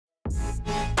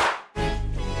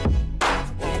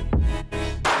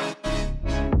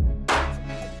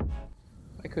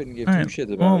couldn't give All two right.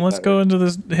 shits about Well, it. let's go into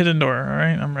this hidden door. All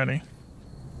right, I'm ready.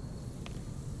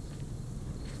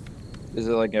 Is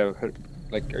it like a,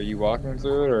 like, are you walking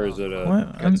through it, or is it a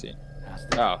What? cutscene?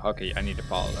 Oh, okay, I need to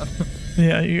follow them.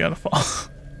 Yeah, you gotta fall.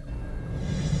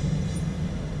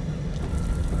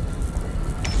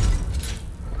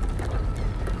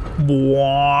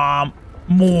 Womp.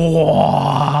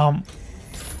 Womp.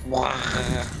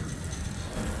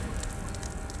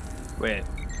 Wait.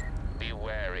 Be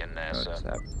wary in there,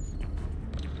 sir.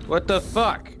 What the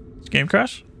fuck? Game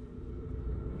crash?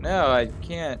 No, I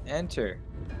can't enter.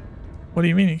 What do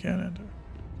you mean you can't enter?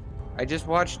 I just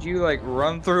watched you like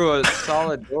run through a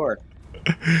solid door.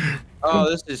 Oh,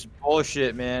 this is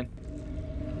bullshit, man.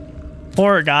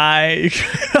 Poor guy.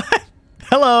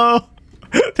 Hello.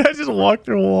 Did I just walk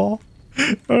through a wall?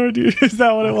 Oh, dude, is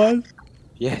that what it was?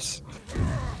 Yes.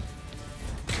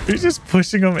 Are you just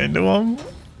pushing him into him?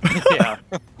 Yeah.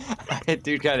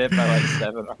 Dude got hit by like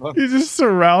 7 of them. You just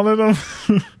surrounded him.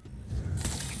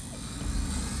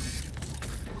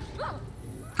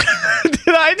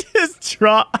 Did I just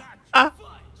drop?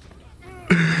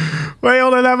 Wait,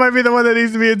 hold on. That might be the one that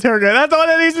needs to be interrogated. That's the one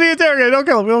that needs to be interrogated. Don't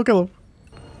kill him. Don't kill him.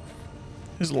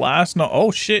 His last no.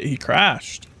 Oh, shit. He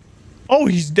crashed. Oh,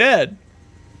 he's dead.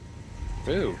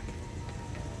 Ooh.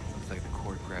 Looks like the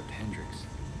court grabbed Hendricks.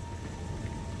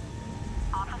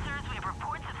 Officers, we have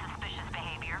reports of suspicious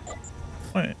behavior.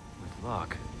 Wait. With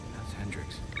luck, that's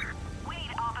Hendricks. We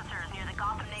need officers near the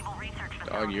Gotham Naval Research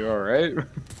Facility. Dog, you alright?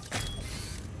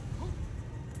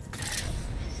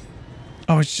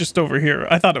 Oh, it's just over here.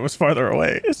 I thought it was farther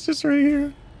away. It's just right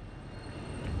here.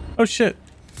 Oh, shit.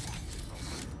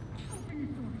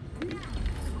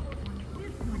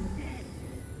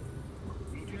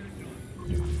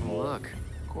 Look,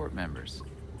 court members.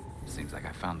 Seems like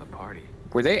I found the party.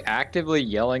 Were they actively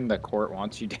yelling the court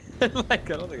wants you dead? Like,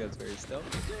 I don't think that's very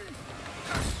stealthy.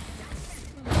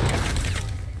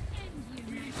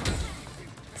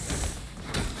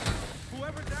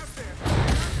 Whoever's out there,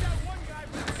 knock out one guy,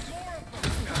 but more of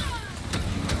them.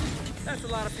 That's a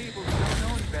lot of people who don't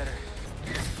know any better.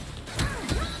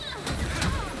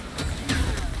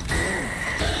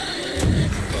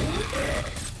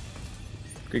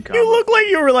 Good combo. You look like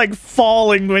you were like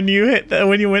falling when you hit that,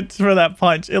 when you went for that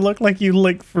punch. It looked like you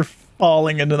licked for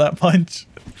falling into that punch.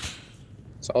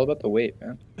 It's all about the weight,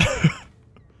 man. Did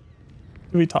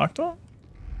we talk to him?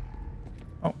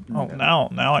 Oh,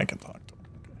 now I can talk to him.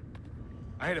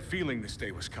 I had a feeling this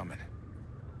day was coming.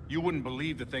 You wouldn't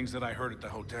believe the things that I heard at the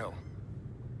hotel.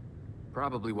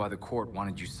 Probably why the court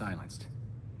wanted you silenced.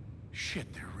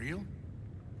 Shit, they're real?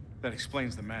 That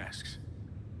explains the masks.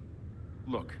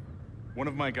 Look, one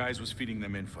of my guys was feeding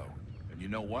them info. And you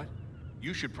know what?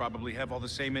 You should probably have all the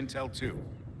same intel too.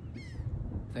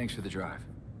 Thanks for the drive.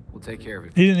 We'll take care of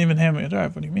it. He didn't even hand me a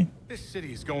drive. What do you mean? This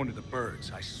city is going to the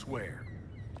birds, I swear.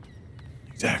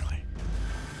 Exactly.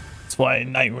 That's why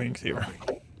Nightwing's here.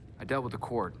 I dealt with the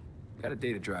court. Got a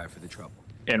day to drive for the trouble.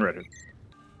 And Reddit.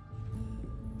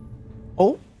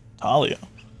 Oh, Talia.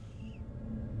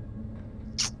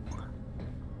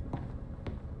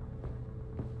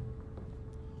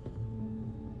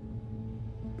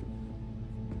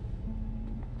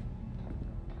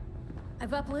 I've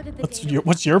uploaded the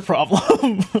What's your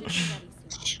problem?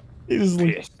 He just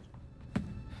like,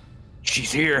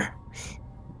 She's here.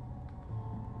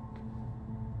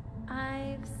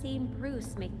 I've seen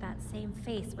Bruce make that same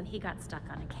face when he got stuck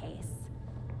on a case.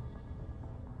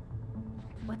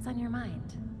 What's on your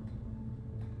mind?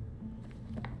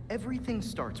 Everything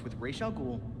starts with Ra's al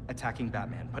Ghul attacking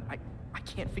Batman, but I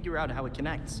can't figure out how it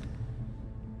connects.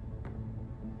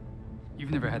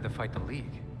 You've never had to fight the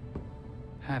League,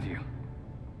 have you?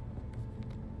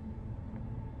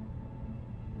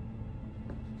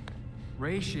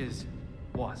 Ra's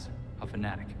was a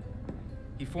fanatic.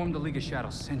 He formed the League of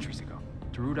Shadows centuries ago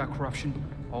to root out corruption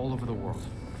all over the world.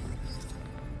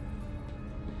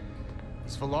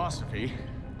 His philosophy,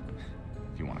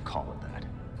 if you want to call it that,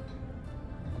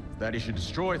 is that he should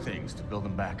destroy things to build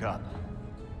them back up.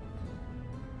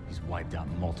 He's wiped out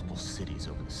multiple cities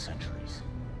over the centuries.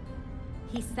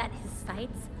 He set his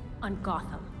sights on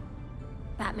Gotham.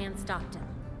 Batman stopped him.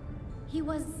 He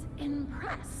was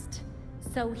impressed,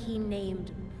 so he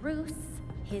named Bruce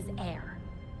his heir.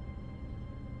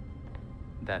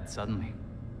 That suddenly,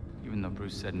 even though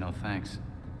Bruce said no thanks.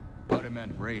 But it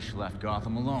meant Ra's left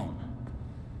Gotham alone.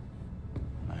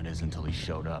 That is until he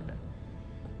showed up.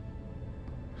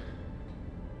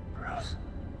 Bruce.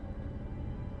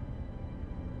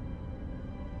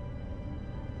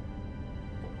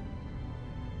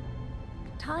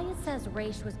 Talia says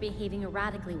Ra's was behaving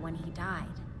erratically when he died.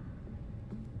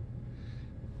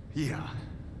 Yeah,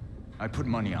 I'd put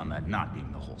money on that not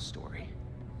being the whole story.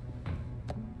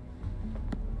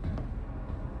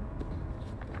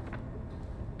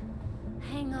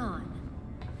 Hang on.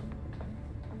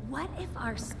 What if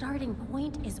our starting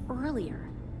point is earlier?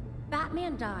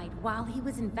 Batman died while he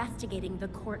was investigating the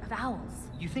Court of Owls.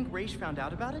 You think Raish found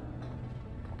out about it?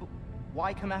 But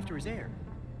why come after his heir?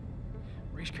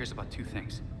 Raish cares about two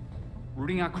things: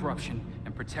 rooting out corruption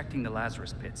and protecting the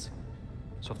Lazarus pits.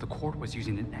 So if the court was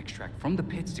using an extract from the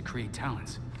pits to create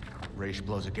talents... Raish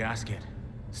blows a gasket,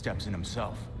 steps in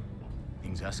himself.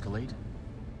 Things escalate.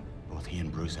 Both he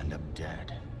and Bruce end up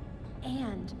dead.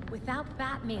 And without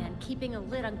Batman keeping a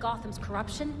lid on Gotham's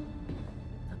corruption,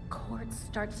 the court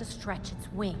starts to stretch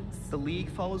its wings. The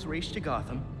League follows Raish to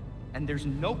Gotham, and there's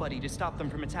nobody to stop them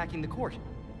from attacking the court.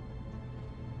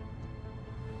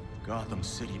 Gotham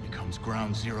City becomes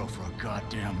ground zero for a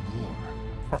goddamn war.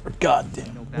 For a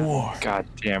goddamn war.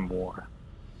 Goddamn war.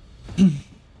 I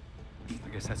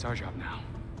guess that's our job now.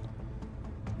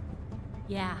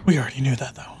 Yeah, We already knew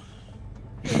that though.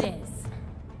 it is.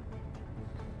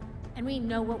 And we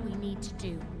know what we need to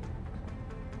do.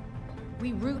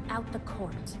 We root out the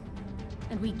court,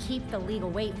 and we keep the League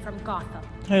away from Gotham.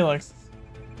 Hey, Lex.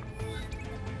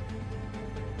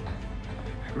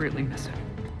 I really miss him.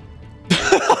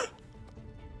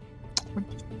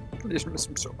 I just miss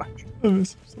him so much. I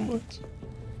miss him so much.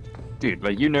 Dude,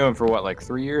 like, you knew him for what, like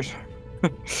 3 years?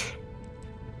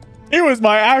 He was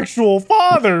my actual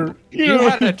father. You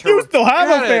still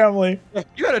have a family.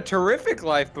 You had a terrific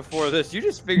life before this. You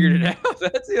just figured it out.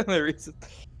 That's the only reason.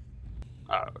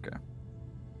 Oh, okay.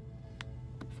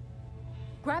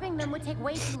 Grabbing them would take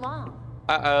way too long.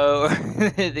 Uh-oh.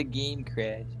 The game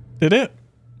crashed. Did it?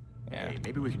 Yeah. Hey,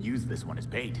 maybe we could use this one as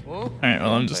bait. All right,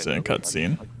 well, I'm just in a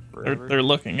cutscene. They're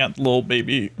looking at the little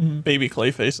baby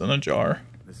Clayface in a jar.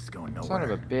 This is going nowhere. Son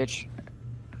of a bitch.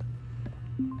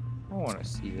 I want to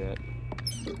see that.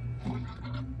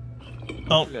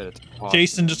 Oh,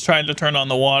 Jason just tried to turn on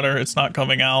the water. It's not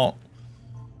coming out.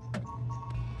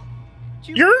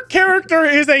 Your character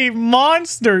is a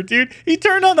monster, dude. He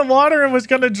turned on the water and was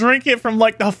gonna drink it from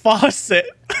like the faucet.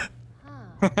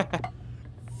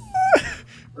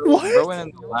 What? Throw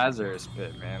in the Lazarus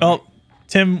pit, man. Oh,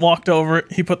 Tim walked over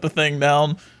it. He put the thing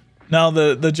down. Now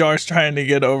the jar's trying to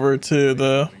get over to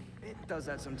the... It does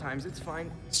that sometimes, it's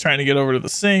fine. It's trying to get over to the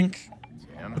sink.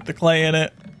 Put the clay in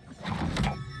it.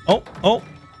 Oh, oh.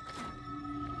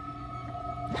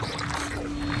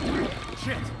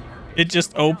 Shit. It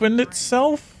just opened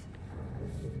itself?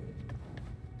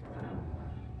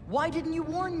 Why didn't you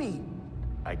warn me?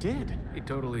 I did. He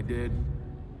totally did.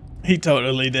 He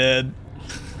totally did.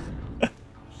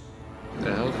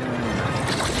 The hell's going on?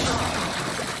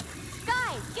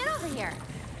 Guys, get over here.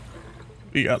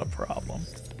 We got a problem.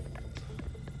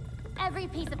 Every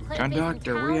piece of Clayface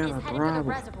Conductor, in we town have is a headed to the problem.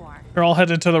 reservoir. They're all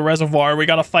headed to the reservoir. We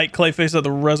gotta fight Clayface at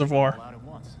the reservoir. All at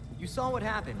once. You saw what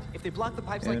happened. If they blocked the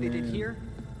pipes like they did here,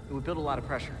 it would build a lot of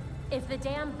pressure. If the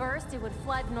dam burst, it would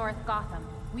flood North Gotham.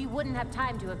 We wouldn't have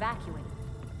time to evacuate.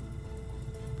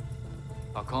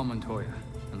 I'll call Montoya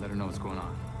and let her know what's going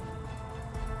on.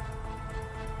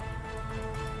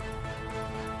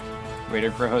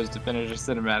 Waiting for host to finish a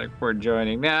cinematic before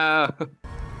joining. No.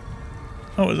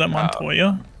 Oh, is that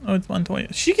Montoya? Oh, it's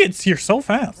Montoya. She gets here so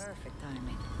fast. Perfect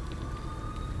timing.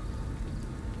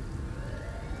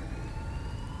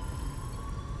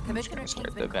 Commissioner Start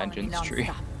King's the been calling me vengeance tree.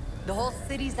 nonstop. The whole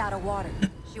city's out of water.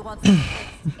 She wants to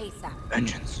fix ASAP.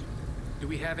 Vengeance. Do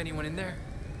we have anyone in there?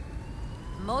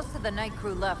 Most of the night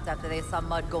crew left after they saw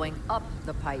mud going up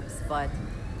the pipes, but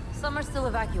some are still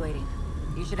evacuating.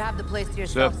 You should have the place to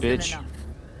yourself soon bitch? enough.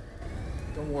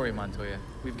 Don't worry, Montoya.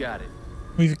 We've got it.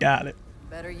 We've got it.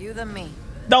 Better you than me.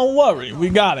 Don't worry, we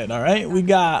got it. All right, we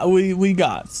got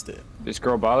it. This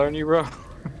girl bothering you, bro?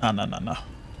 No.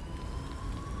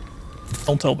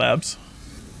 Don't tell Babs.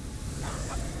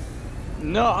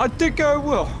 No, I think I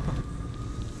will.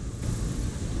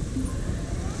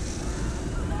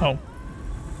 Oh,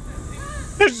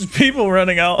 there's just people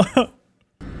running out.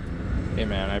 Hey,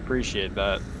 man, I appreciate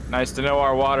that. Nice to know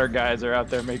our water guys are out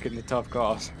there making the tough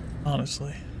calls.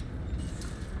 Honestly.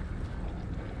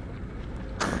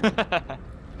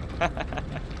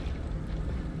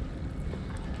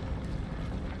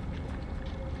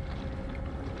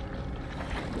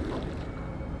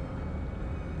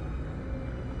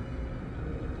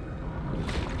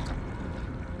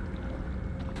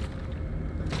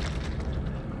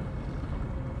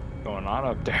 Going on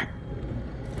up there?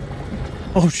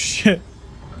 Oh shit.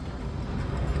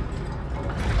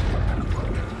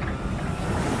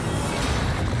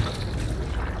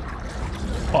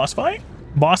 Boss fight?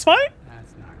 Boss fight?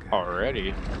 That's not good.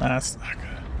 Already? That's not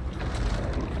good.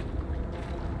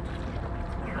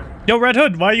 Yo, Red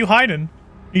Hood, why are you hiding?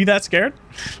 Are you that scared?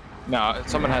 No,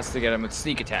 someone has to get him with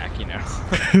sneak attack, you know.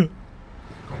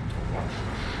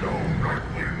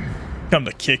 Come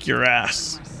to kick your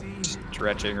ass.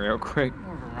 Stretching real quick.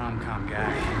 More of a rom-com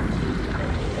guy.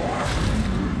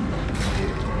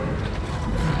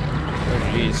 Oh,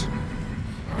 jeez.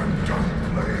 I'm done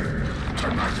playing.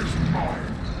 Tonight is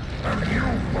mine, and you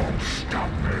won't stop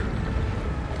me.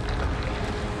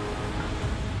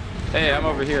 Hey, I'm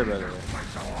over here, by the way.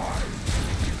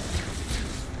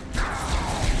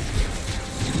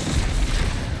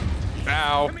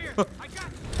 Ow. Come here. I got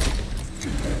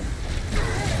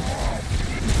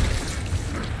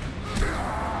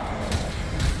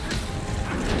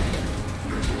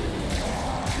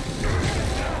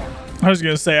I was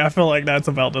gonna say, I feel like that's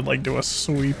about to like do a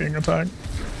sweeping attack.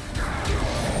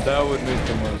 That would make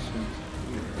the most sense.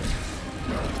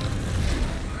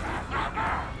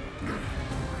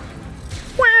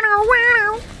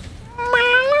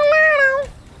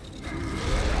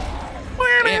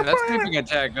 Damn, that sweeping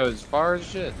attack goes far as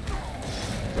shit.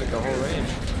 Like the whole range.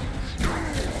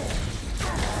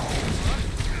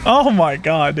 Oh my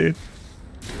god, dude.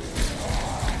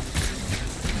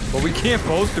 But we can't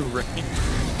both do range.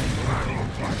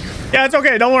 Yeah, it's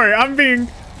okay. Don't worry. I'm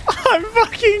fucking.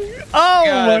 Oh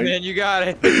You got my. it, man. You got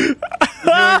it. You're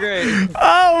doing great.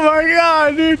 Oh my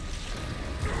god, dude.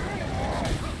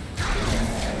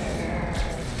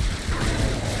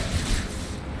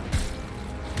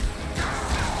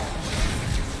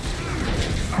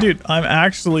 Dude, I'm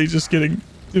actually just getting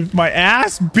my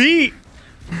ass beat.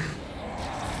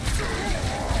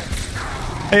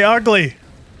 Hey, ugly.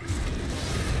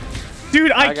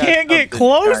 Dude, I can't get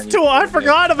close to him. I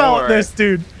forgot about this,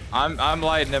 dude. I'm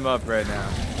lighting him up right now.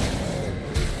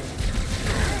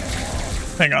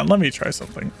 Hang on, let me try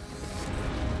something.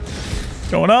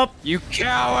 Going up. You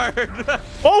coward!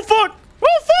 Oh fuck!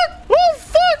 Oh fuck! Oh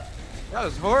fuck! That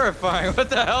was horrifying.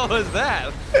 What the hell was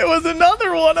that? It was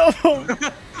another one of them.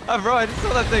 Bro, I just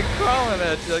saw that thing crawling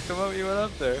at you like the moment you went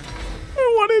up there.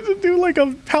 I wanted to do like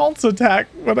a pounce attack,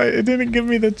 but it didn't give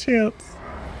me the chance.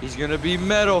 He's gonna be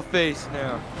metal face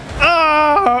now.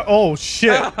 Ah! Oh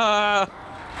shit!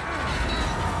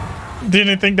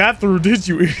 Didn't think that through, did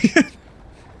you, idiot?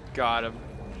 Got him.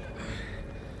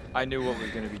 I knew what was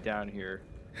gonna be down here,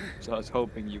 so I was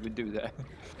hoping you would do that.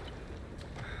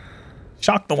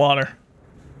 Shock the water.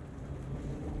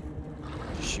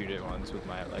 Just shoot it once with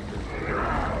my electric.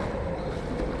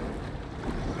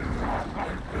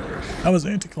 That was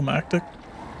anticlimactic.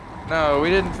 No, we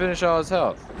didn't finish all his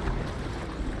health.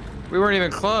 We weren't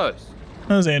even close.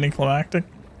 That was anticlimactic.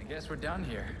 I guess we're done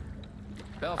here.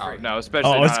 Oh, no,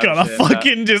 especially. Oh, it's gonna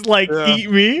fucking just like eat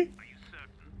me.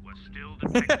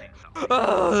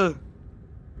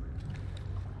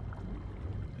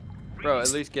 Bro,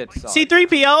 at least get solid.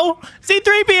 C3PO!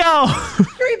 C3PO!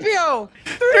 3PO!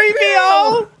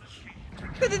 3PO!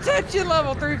 The detention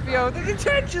level, 3PO! The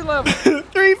detention level!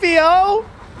 3PO!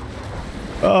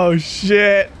 Oh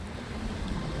shit.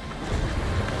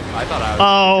 I thought I was.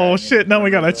 Oh shit, now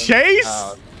we gotta chase?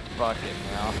 Oh, fuck it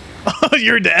now. Oh,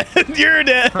 you're dead. You're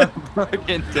dead. I'm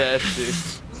fucking dead, dude.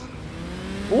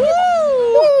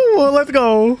 Woo! Let's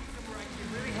go.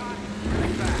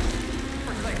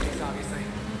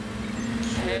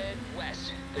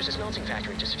 There's a smelting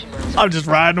factory just a few miles. I'm just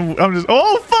riding. I'm just.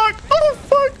 Oh fuck! Oh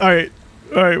fuck! All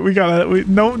right, we gotta.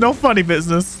 No funny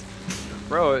business.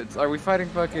 Bro, are we fighting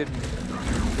fucking?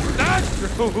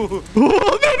 Oh,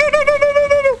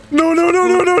 no!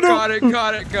 No! Got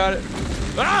it!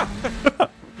 Ah!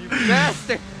 You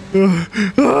bastard!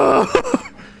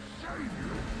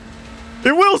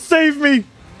 It will save me.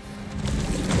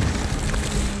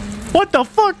 What the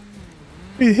fuck?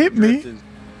 It hit me. This is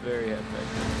very epic.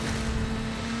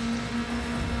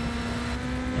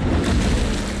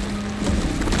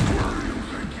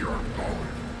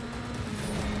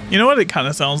 You know what it kind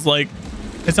of sounds like?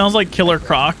 It sounds like Killer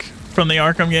Croc from the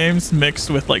Arkham games mixed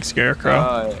with like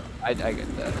Scarecrow. I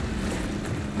get that.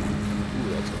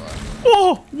 Ooh, that's a lot.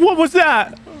 Oh, what was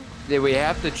that? Did we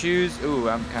have to choose? Ooh,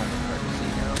 I'm kind of hard to see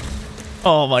now.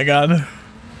 Oh my god.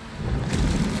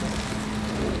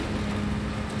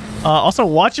 Also,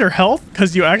 watch your health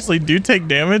because you actually do take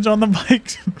damage on the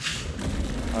bike.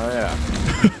 Oh yeah.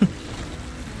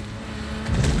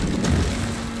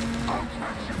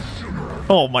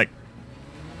 Oh my.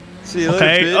 See you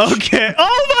later, bitch. Okay.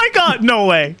 Oh my god, no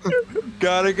way.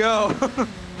 Gotta go.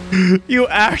 You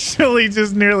actually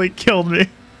just nearly killed me.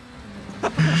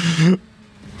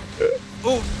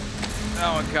 Oh,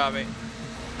 that one caught me.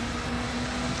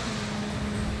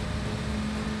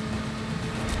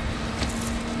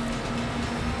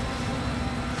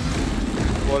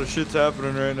 lot of shit's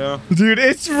happening right now. Dude,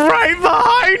 it's right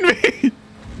behind me.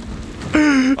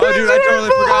 Oh, dude, I totally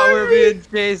forgot we were being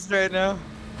chased right now.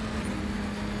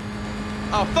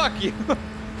 Oh, fuck you.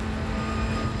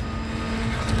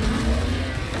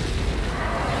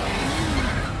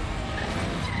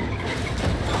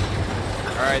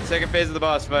 All right, second phase of the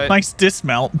boss fight. Nice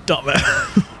dismount, dumbass.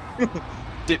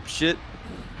 Dipshit.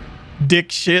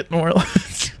 Dick shit, more or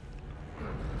less.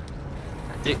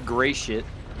 Dick gray shit.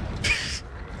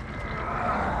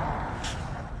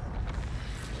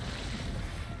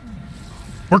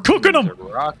 We're cooking them.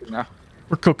 Now.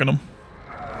 We're cooking them.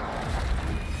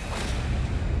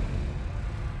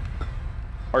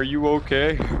 Are you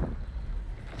okay? I'm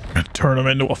gonna turn him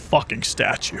into a fucking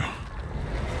statue.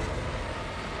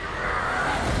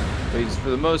 He's for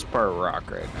the most part rock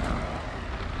right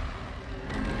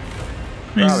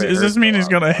now. Does this mean he's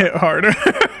gonna hit harder?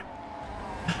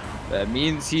 That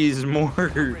means he's more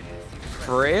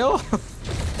frail?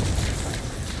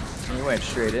 He went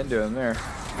straight into him there.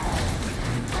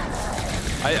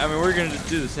 I mean, we're gonna just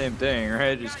do the same thing,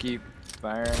 right? Just keep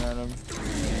firing at him.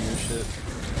 Shit.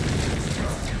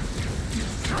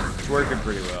 It's working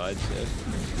pretty well, I'd say.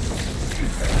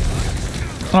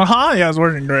 Yeah, it's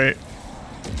working great.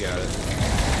 You got it.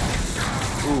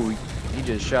 Ooh, he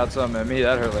just shot something at me.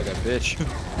 That hurt like a bitch.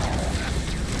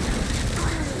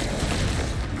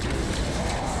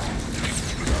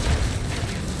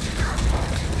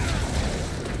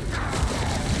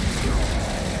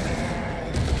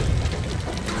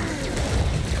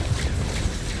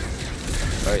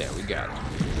 Oh yeah, we got him.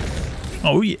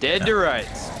 Oh yeah. Dead to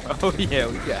rights. Oh yeah,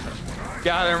 we got him.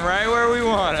 Got him right where we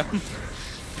want him.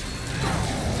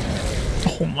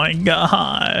 Oh my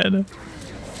god.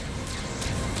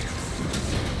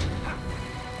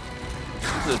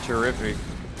 This is a terrific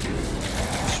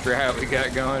strat we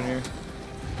got going here.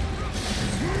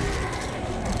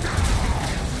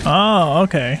 Oh,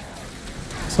 okay.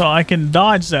 So I can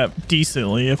dodge that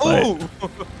decently if I...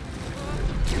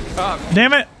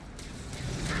 Damn it!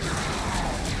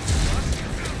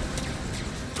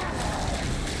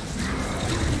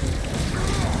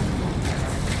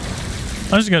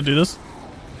 I'm just gonna do this.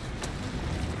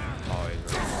 Oh,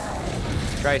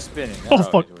 try spinning. Oh,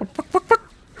 fuck.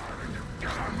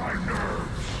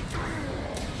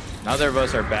 Neither of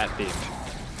us are bat themed.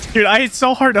 Dude, it's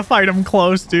so hard to fight him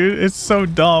close, dude. It's so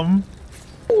dumb.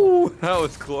 Ooh, that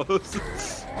was close.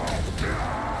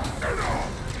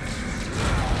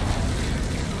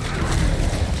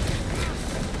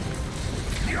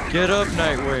 Get up,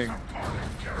 Nightwing.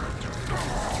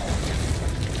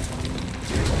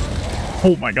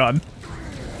 Oh my god.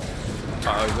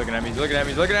 Oh, he's looking at me. He's looking at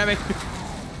me. He's looking at me.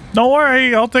 Don't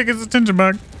worry, I'll take his attention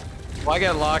back. Well, I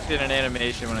get locked in an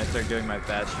animation when I start doing my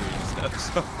fast shooting stuff,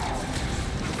 so.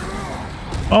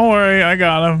 Don't worry, I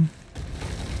got him.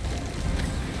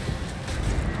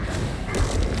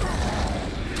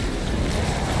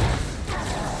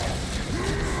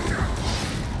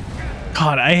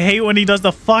 God, I hate when he does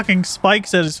the fucking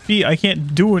spikes at his feet. I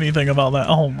can't do anything about that.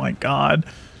 Oh my god.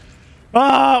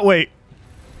 Ah, wait.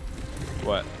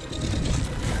 What?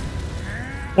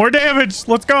 More damage.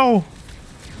 Let's go.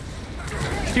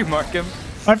 Did you mark him?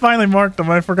 I finally marked him.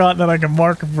 I forgot that I can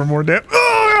mark him for more damage.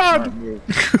 Oh god.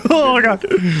 Oh god.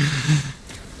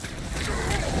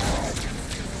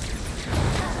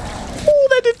 Oh,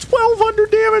 that did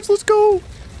 1,200 damage. Let's go.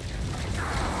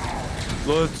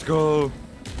 Let's go.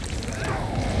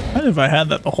 Imagine if I had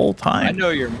that the whole time. I know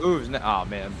your moves now. Oh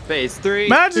man, phase 3.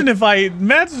 Imagine if I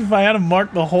had him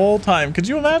marked the whole time. Could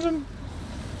you imagine?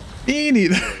 Me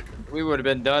neither. We would have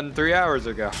been done 3 hours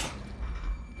ago.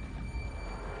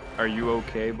 Are you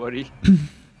okay, buddy? Take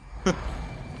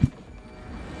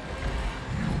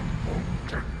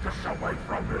this away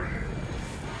from me.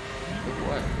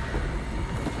 What?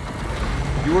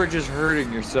 You were just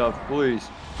hurting yourself, please.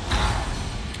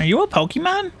 Are you a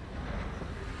Pokemon?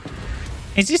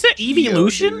 Is this an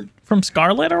evolution from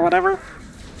Scarlet or whatever?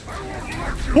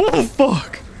 What the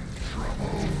fuck?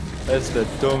 That's the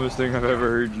dumbest thing I've ever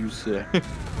heard you say.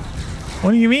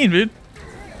 What do you mean, dude?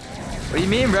 What do you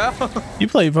mean, bro? You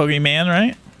play Pokemon,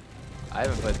 right? I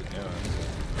haven't played the new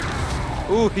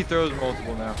one. Ooh, he throws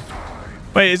multiple now.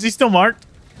 Wait, is he still marked?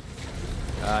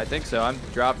 I think so. I'm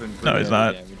dropping. No, he's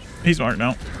not. Damage. He's marked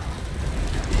now.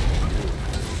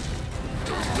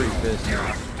 Pretty pissed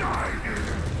now.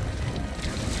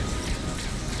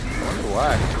 I wonder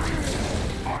why.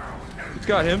 What's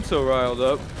got him so riled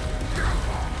up?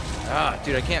 Ah,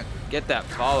 dude, I can't get that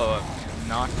follow-up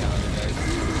knockdown today.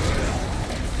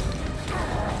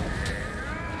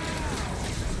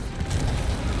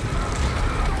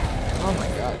 Oh my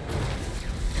god.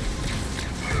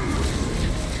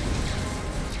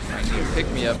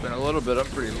 pick me up in a little bit. I'm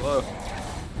pretty low.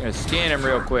 I'm gonna scan him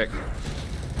real quick.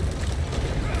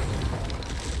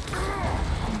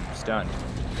 Stunned.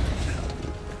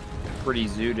 Pretty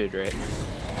zooted, right?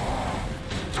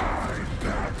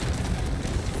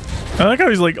 I like how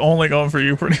he's like only going for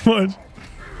you pretty much.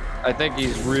 I think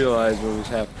he's realized what was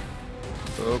happening.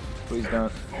 Oh, please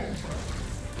don't.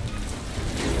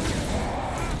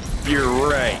 You're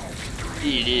right.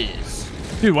 It is.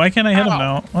 Dude, why can't I hit him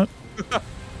now? What?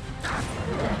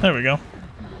 There we go.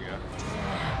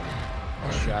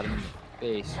 Shot him in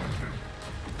the face.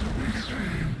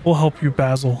 We'll help you,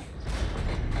 Basil.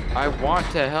 I want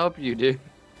to help you, dude.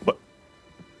 What?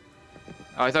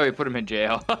 Oh, I thought we put him in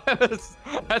jail.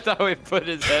 I thought we put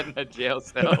his head in a jail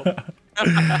cell.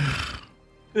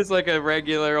 It's like a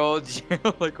regular old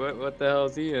jail. Like, what the hell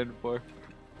is he in for?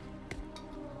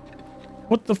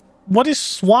 What is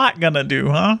SWAT gonna do,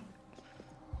 huh?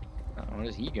 What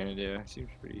is he gonna do? Seems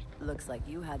pretty. Looks like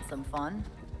you had some fun.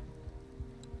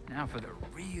 Now for the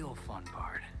real fun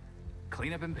part.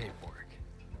 Cleanup and paperwork.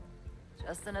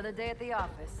 Just another day at the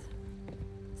office.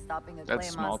 Stopping a That's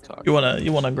small talk. You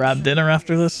wanna grab dinner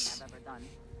after this?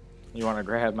 You wanna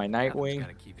grab my Nightwing?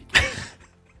 I'm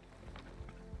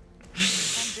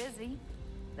busy.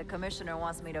 The commissioner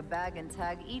wants me to bag and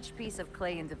tag each piece of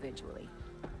clay individually.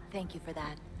 Thank you for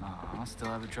that. I'll still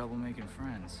have trouble making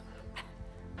friends.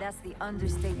 That's the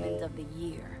understatement of the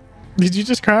year. Did you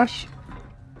just crash?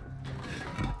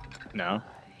 No.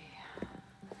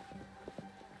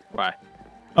 Why?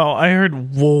 Oh, I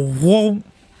heard whoa, whoa.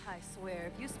 I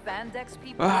swear, if you spandex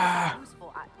people, it's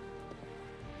useful.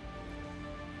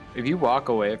 If you walk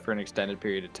away for an extended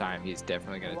period of time, he's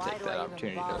definitely gonna take that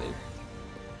opportunity to leave.